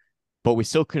special. But we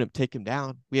still couldn't take him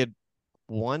down. We had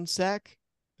 1 sack,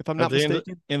 if I'm not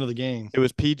mistaken. End of the game. It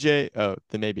was PJ. Oh,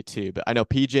 then maybe 2. But I know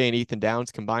PJ and Ethan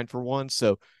Downs combined for 1.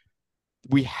 So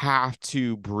we have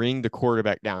to bring the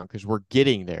quarterback down because we're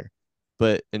getting there.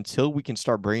 But until we can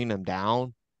start bringing them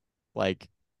down, like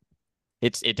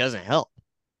it doesn't help.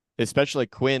 Especially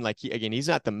Quinn. Like he's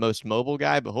not the most mobile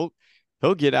guy, but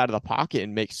he'll get out of the pocket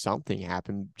and make something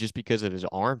happen just because of his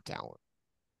arm talent.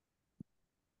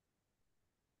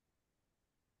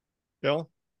 Dylan,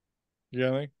 you got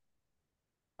anything?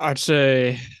 I'd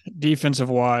say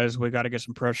defensive wise, we got to get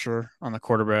some pressure on the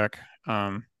quarterback.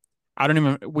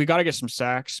 We got to get some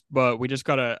sacks, but we just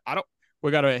gotta. We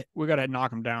gotta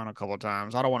knock him down a couple of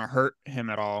times. I don't want to hurt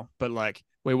him at all, but like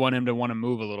we want him to want to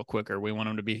move a little quicker. We want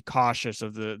him to be cautious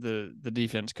of the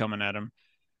defense coming at him.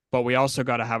 But we also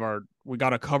got to we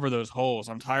got to cover those holes.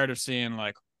 I'm tired of seeing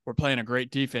like we're playing a great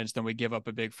defense, then we give up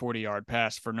a big 40-yard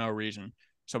pass for no reason.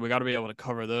 So we got to be able to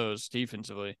cover those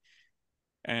defensively.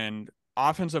 And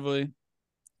offensively,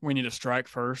 we need to strike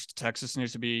first. Texas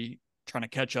needs to be trying to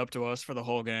catch up to us for the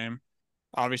whole game.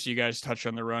 Obviously, you guys touched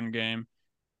on the run game.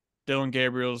 Dylan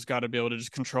Gabriel's got to be able to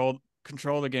just control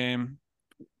the game,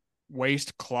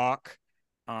 waste clock,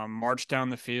 march down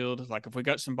the field. Like if we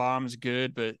got some bombs,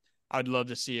 good, but I'd love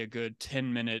to see a good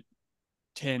 12-minute,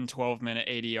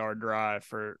 80-yard drive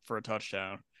for a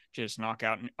touchdown. Just knock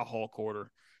out a whole quarter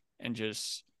and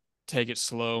just take it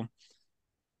slow.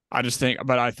 I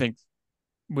think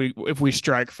if we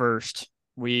strike first,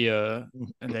 and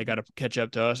they got to catch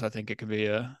up to us. I think it could be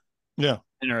a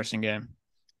interesting game.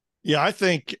 Yeah, I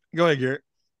think. Go ahead, Garrett.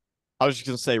 I was just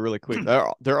going to say really quick,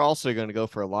 they're also going to go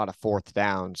for a lot of fourth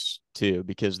downs too,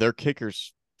 because their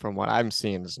kickers, from what I'm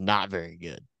seeing, is not very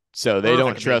good. So they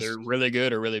don't trust. They're really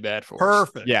good or really bad for us.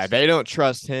 Perfect. Yeah, they don't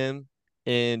trust him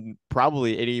in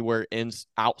probably anywhere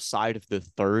outside of the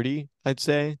 30, I'd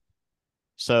say.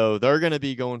 So they're going to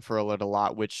be going for a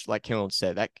lot, which, like Kellen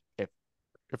said, that if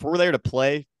we're there to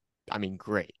play, I mean,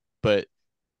 great. But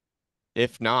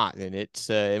if not, then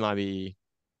it might be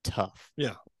tough.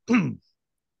 Yeah.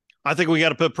 I think we got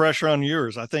to put pressure on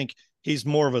Ewers. I think he's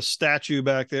more of a statue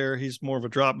back there. He's more of a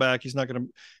drop back. He's not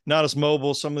as mobile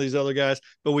as some of these other guys,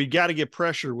 but we got to get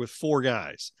pressure with 4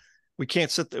 guys. We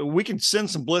can't we can send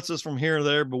some blitzes from here and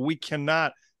there, but we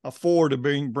cannot afford to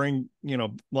bring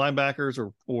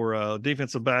linebackers or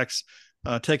defensive backs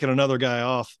taking another guy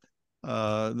off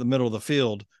the middle of the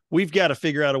field. We've got to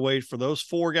figure out a way for those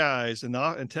 4 guys, and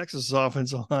Texas's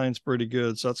offensive line's pretty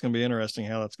good, so that's going to be interesting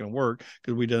how that's going to work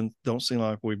because we don't seem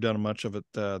like we've done much of it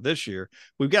this year.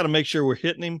 We've got to make sure we're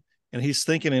hitting him, and he's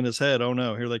thinking in his head, "Oh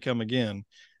no, here they come again."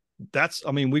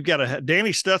 We've got to.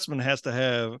 Danny Stutzman has to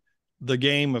have the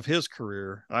game of his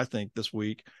career, I think, this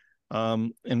week.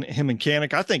 And him and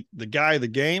Kanik, I think the guy of the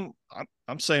game.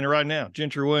 I'm saying it right now.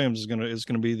 Gentry Williams is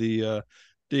gonna be the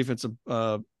defensive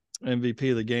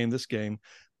MVP of the game this game.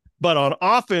 But on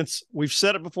offense, we've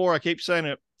said it before. I keep saying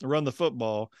it. Run the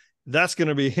football. That's going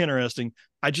to be interesting.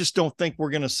 I just don't think we're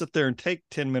going to sit there and take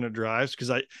 10-minute drives because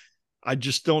I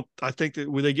just don't. I think that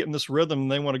when they get in this rhythm,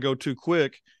 they want to go too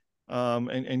quick,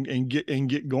 and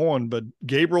get going. But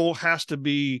Gabriel has to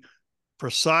be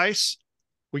precise.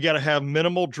 We got to have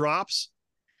minimal drops.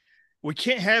 We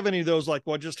can't have any of those like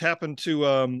what just happened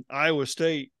to Iowa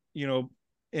State. And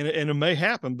it may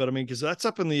happen, but because that's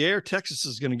up in the air. Texas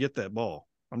is going to get that ball.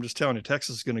 I'm just telling you,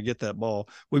 Texas is going to get that ball.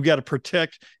 We've got to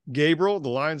protect Gabriel. The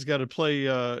Lions got to play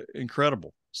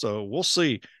incredible. So we'll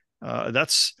see. Another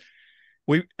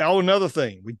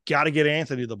thing, we got to get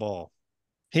Anthony the ball.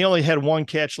 He only had 1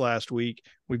 catch last week.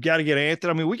 We've got to get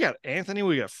Anthony. We got Anthony.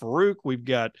 We got Farouk. We've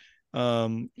got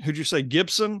who'd you say,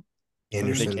 Gibson?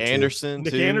 Anderson.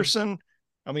 Nick Anderson.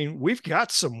 We've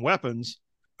got some weapons.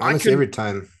 Honestly, every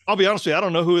time. I'll be honest with you, I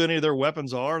don't know who any of their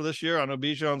weapons are this year. I know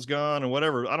Bijan's gone and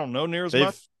whatever. I don't know near as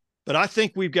much. But I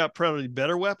think we've got probably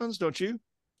better weapons, don't you?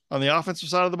 On the offensive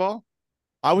side of the ball?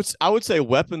 I would say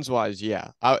weapons wise,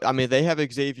 yeah. They have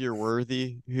Xavier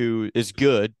Worthy, who is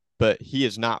good, but he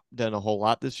has not done a whole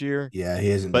lot this year. Yeah, he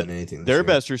hasn't done anything. Their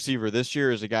best receiver this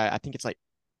year is a guy, I think it's like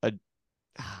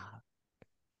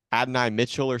Adonai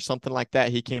Mitchell or something like that.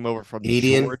 He came over from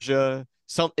Georgia.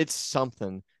 It's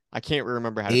something. I can't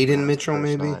remember how to Aiden Mitchell,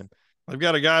 maybe. I've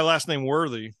got a guy last name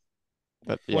Worthy.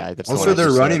 But yeah, that's also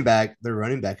their running back. Their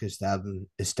running back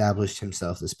established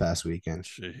himself this past weekend.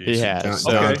 He has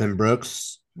Jonathan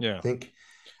Brooks. Yeah,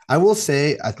 I will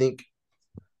say. I think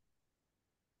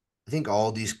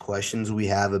all these questions we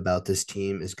have about this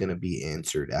team is going to be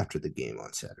answered after the game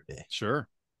on Saturday. Sure.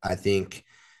 I think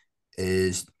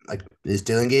is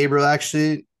Dylan Gabriel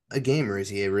actually a gamer? Is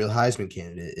he a real Heisman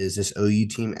candidate? Is this OU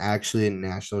team actually a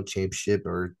national championship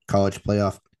or college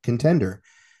playoff contender?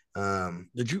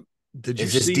 Did you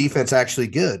is this defense actually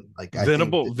good? Like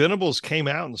Venables came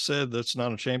out and said that's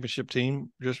not a championship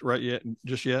team just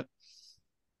yet.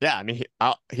 Yeah,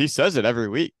 he says it every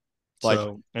week.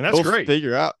 And that's great.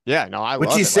 Figure out. Yeah, no, I.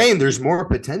 Which he's saying there's more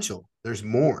potential. There's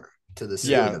more to the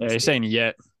ceiling. Yeah, he's saying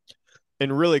yet.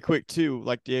 And really quick too,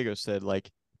 like Diego said,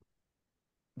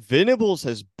 Venables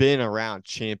has been around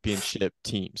championship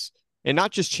teams, and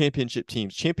not just championship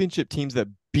teams that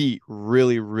beat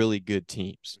really, really good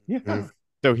teams. Yeah. Mm-hmm.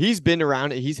 So he's been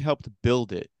around it. He's helped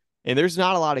build it. And there's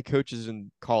not a lot of coaches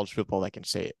in college football that can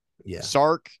say it. Yeah.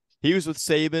 Sark, he was with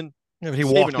Saban. Yeah, he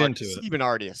walked into it. Saban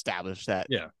already established that.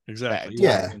 Yeah, exactly. He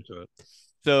walked into it.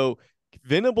 So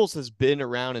Venables has been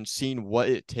around and seen what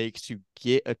it takes to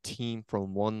get a team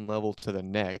from one level to the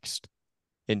next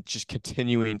and just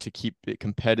continuing to keep it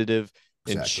competitive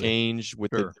and change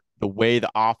with the way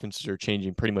the offenses are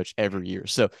changing pretty much every year.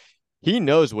 So he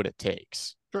knows what it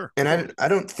takes. Sure. And I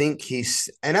don't think he's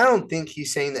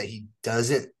saying that he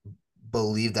doesn't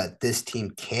believe that this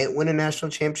team can't win a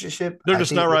national championship. They're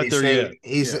just not right there yet.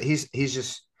 He's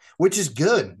just, which is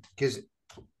good, because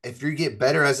if you get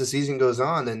better as the season goes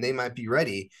on, then they might be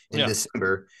ready in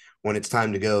December when it's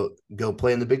time to go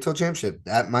play in the Big 12 championship.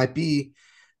 That might be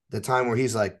the time where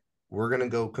he's like, we're going to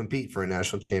go compete for a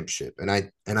national championship. And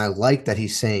I like that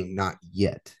he's saying not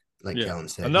yet, like Kellen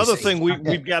said. Another thing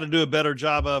we've got to do a better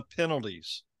job of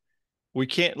penalties. We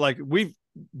can't, we've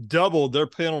doubled their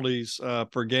penalties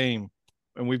per game,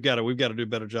 and we've got to do a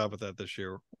better job with that this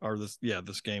year, or this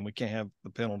game. We can't have the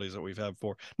penalties that we've had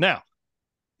before. Now,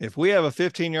 if we have a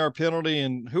 15-yard penalty,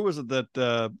 and who was it that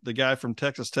the guy from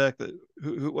Texas Tech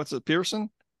what's it, Pearson?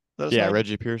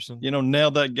 Reggie Pearson.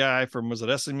 Nailed that guy from, was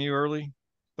it SMU early?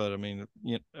 But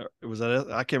it was that,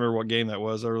 I can't remember what game that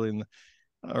was earlier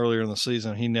in the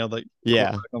season. He nailed that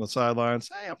on the sidelines.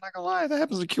 Hey, I'm not gonna lie, if that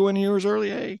happens to Quinn Ewers early,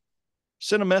 hey,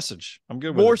 send a message. I'm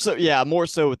good with it. More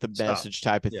so with the message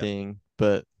type of thing.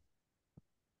 But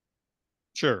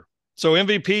sure. So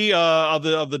MVP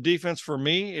of the defense for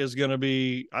me is going to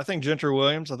be, I think, Gentry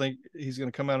Williams. I think he's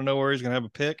going to come out of nowhere. He's going to have a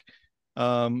pick,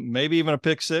 maybe even a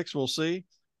pick six. We'll see.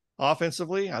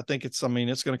 Offensively, I think it's going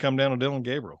to come down to Dylan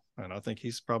Gabriel, and I think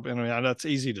he's probably. That's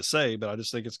easy to say, but I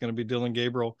just think it's going to be Dylan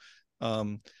Gabriel.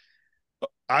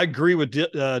 I agree with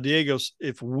Diego.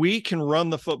 If we can run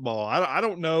the football, I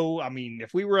don't know. I mean,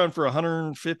 if we run for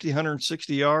 150,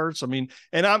 160 yards, I mean,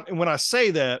 when I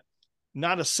say that,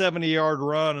 not a 70-yard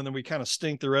run and then we kind of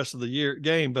stink the rest of the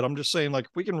game, but I'm just saying, like,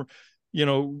 if we can,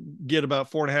 get about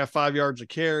 4.5, 5 yards a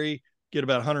carry, get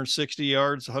about 160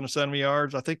 yards, 170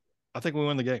 yards, I think we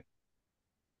win the game.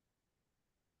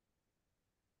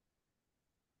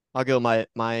 I'll go my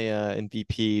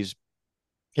MVPs.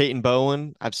 Peyton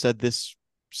Bowen. I've said this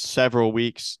several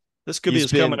weeks. This could be He's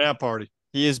his coming been out party.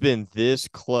 he has been this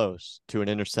close to an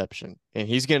interception, and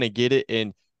he's gonna get it.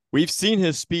 And we've seen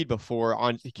his speed before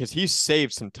because he's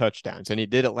saved some touchdowns, and he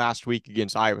did it last week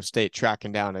against Iowa State,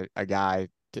 tracking down a guy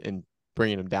and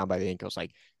bringing him down by the ankles.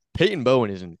 Like, Peyton Bowen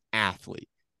is an athlete.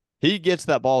 He gets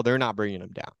that ball, they're not bringing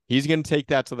him down. He's going to take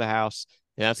that to the house,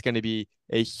 and that's going to be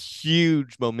a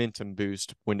huge momentum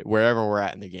boost wherever we're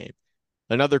at in the game.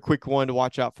 Another quick one to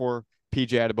watch out for, PJ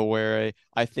Adebawere.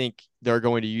 I think they're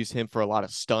going to use him for a lot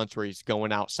of stunts where he's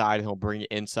going outside and he'll bring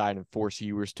it inside and force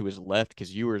Ewers to his left,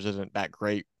 because Ewers isn't that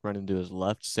great running to his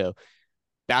left. So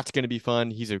that's going to be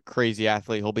fun. He's a crazy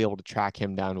athlete. He'll be able to track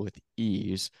him down with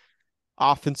ease.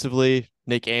 Offensively,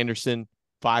 Nick Anderson,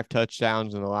 5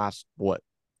 touchdowns in the last,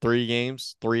 3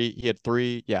 games? He had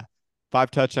 3,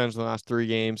 5 touchdowns in the last 3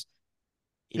 games.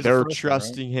 They're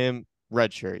trusting him,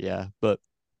 redshirt, but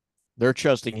they're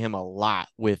trusting him a lot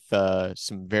with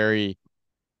some very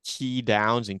key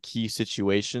downs and key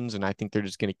situations, and I think they're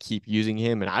just going to keep using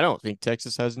him, and I don't think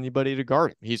Texas has anybody to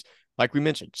guard him. He's, like we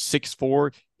mentioned,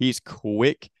 6'4", he's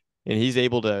quick, and he's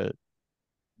able to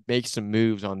make some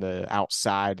moves on the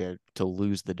outside to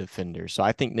lose the defender. So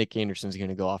I think Nick Anderson's going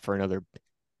to go off for another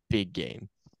big game.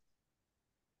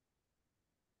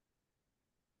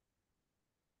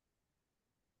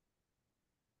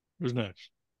 Who's next?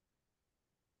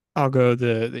 I'll go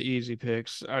the easy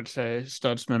picks. I'd say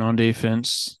Stutzman on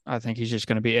defense. I think he's just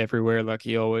going to be everywhere like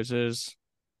he always is.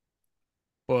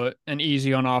 But an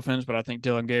easy on offense, but I think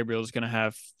Dylan Gabriel is going to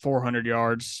have 400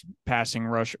 yards passing,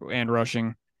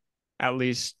 rushing, at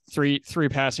least three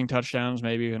passing touchdowns,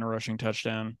 maybe even a rushing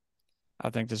touchdown. I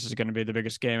think this is going to be the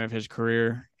biggest game of his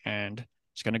career, and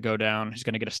it's going to go down. He's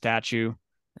going to get a statue,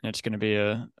 and it's going to be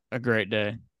a great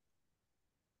day.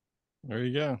 There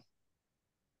you go.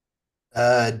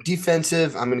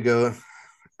 Defensive, I'm going to go.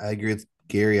 I agree with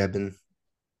Gary. I've been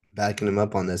backing him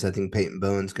up on this. I think Peyton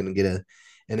Bowen's going to get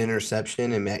an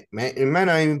interception, and it might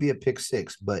not even be a pick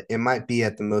 6, but it might be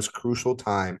at the most crucial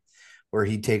time where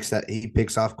he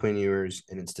picks off Quinn Ewers,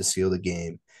 and it's to seal the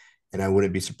game. And I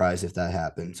wouldn't be surprised if that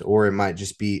happens. Or it might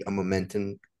just be a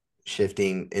momentum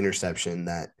shifting interception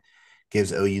that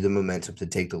gives OU the momentum to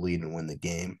take the lead and win the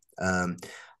game.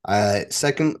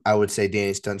 Second, I would say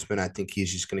Danny Stutzman. I think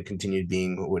he's just going to continue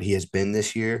being what he has been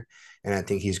this year. And I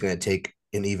think he's going to take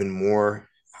an even more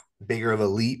bigger of a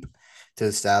leap to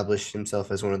establish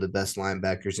himself as one of the best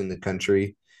linebackers in the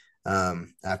country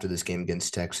after this game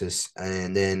against Texas.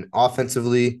 And then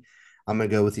offensively, I'm going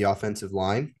to go with the offensive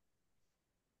line.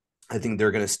 I think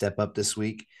they're going to step up this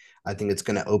week. I think it's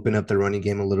going to open up the running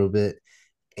game a little bit,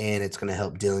 and it's going to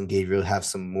help Dylan Gabriel have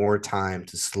some more time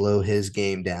to slow his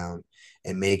game down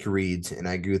and make reads. And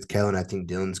I agree with Kellen. I think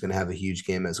Dylan's going to have a huge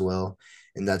game as well.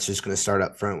 And that's just going to start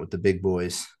up front with the big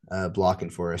boys blocking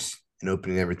for us and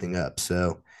opening everything up.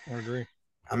 So I agree.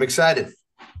 I'm excited.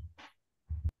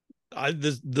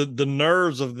 The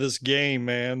nerves of this game,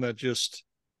 man, that just,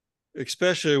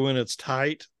 especially when it's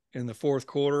tight in the fourth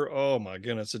quarter, oh my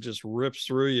goodness, it just rips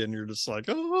through you, and you're just like,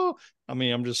 oh. I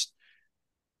mean,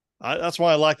 that's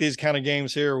why I like these kind of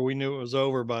games here. We knew it was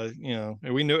over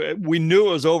we knew it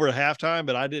was over at halftime,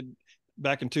 but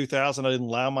back in 2000, I didn't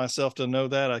allow myself to know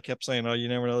that. I kept saying, oh, you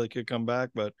never know, they could come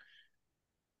back, but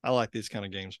I like these kind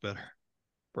of games better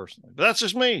personally, but that's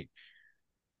just me.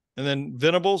 And then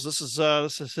Venables, this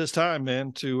is his time,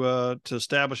 man, to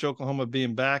establish Oklahoma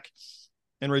being back.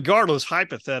 And regardless,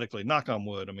 hypothetically, knock on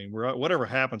wood, I mean, whatever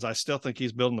happens, I still think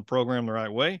he's building the program the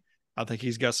right way. I think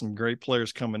he's got some great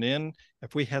players coming in.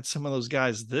 If we had some of those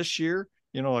guys this year,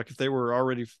 like if they were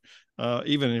already,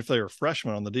 even if they were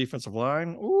freshmen on the defensive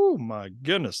line, oh my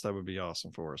goodness, that would be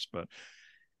awesome for us. But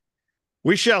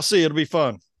we shall see. It'll be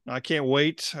fun. I can't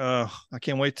wait. I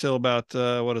can't wait till about,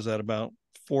 what is that, about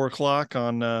 4 o'clock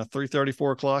on 3:30,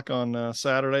 4 o'clock on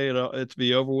Saturday. It's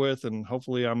be over with, and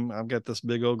hopefully I've got this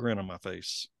big old grin on my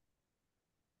face.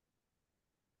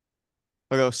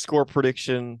 I'll go score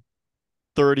prediction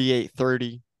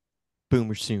 38-30,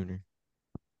 Boomer Sooner.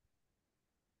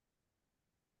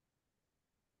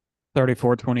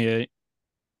 34-28,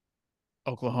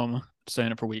 Oklahoma.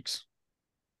 Saying it for weeks.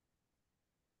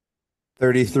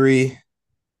 33-21,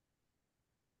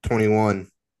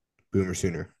 Boomer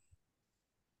Sooner.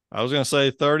 I was going to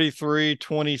say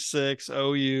 33-26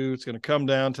 OU. It's going to come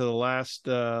down to the last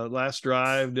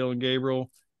drive. Dylan Gabriel,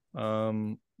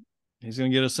 he's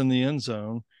going to get us in the end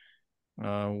zone.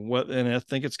 And I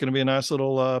think it's going to be a nice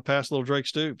little pass, little Drake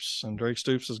Stoops, and Drake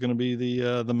Stoops is going to be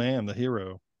the man, the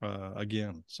hero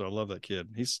again. So I love that kid.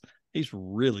 He's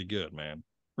really good, man,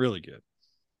 really good.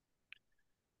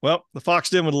 Well, the Fox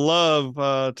Den would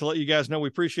love to let you guys know we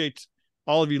appreciate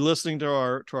all of you listening to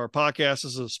our podcast. This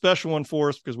is a special one for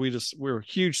us because we're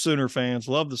huge Sooner fans,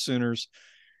 love the Sooners.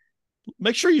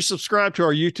 Make sure you subscribe to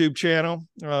our YouTube channel.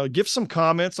 Give some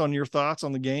comments on your thoughts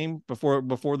on the game before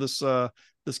this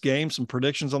game, some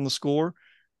predictions on the score.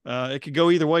 It could go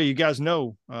either way. You guys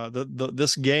know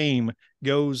this game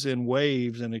goes in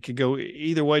waves, and it could go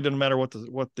either way. Doesn't matter what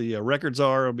the records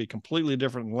are. It'll be completely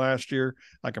different than last year.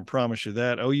 I can promise you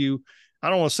that. OU, I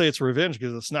don't want to say it's revenge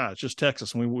because it's not. It's just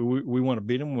Texas, and we want to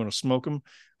beat them. We want to smoke them.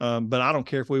 But I don't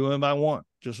care if we win by 1.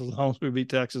 Just as long as we beat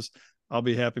Texas, I'll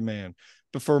be happy, man.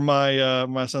 But for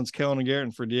my sons Kellen and Garrett,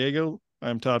 and for Diego,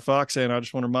 I'm Todd Fox, and I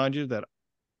just want to remind you that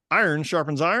iron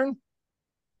sharpens iron.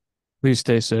 Please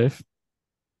stay safe.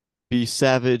 Be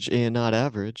savage and not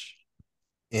average.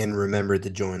 And remember to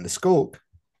join the Skulk.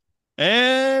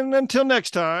 And until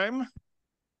next time,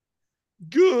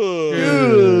 Goodbye,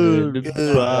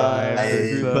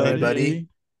 everybody.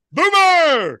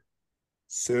 Boomer!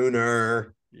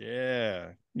 Sooner. Yeah,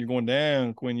 you're going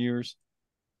down, Quinn Ewers.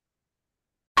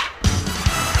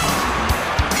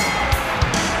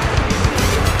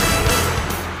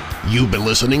 You've been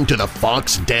listening to the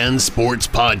Fox Den Sports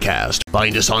Podcast.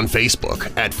 Find us on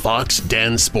Facebook at Fox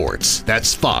Den Sports.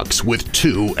 That's Fox with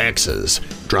 2 X's.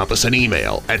 Drop us an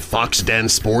email at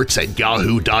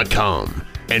foxdensports@yahoo.com.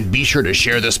 And be sure to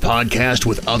share this podcast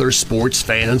with other sports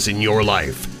fans in your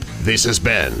life. This has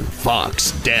been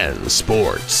Fox Den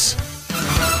Sports.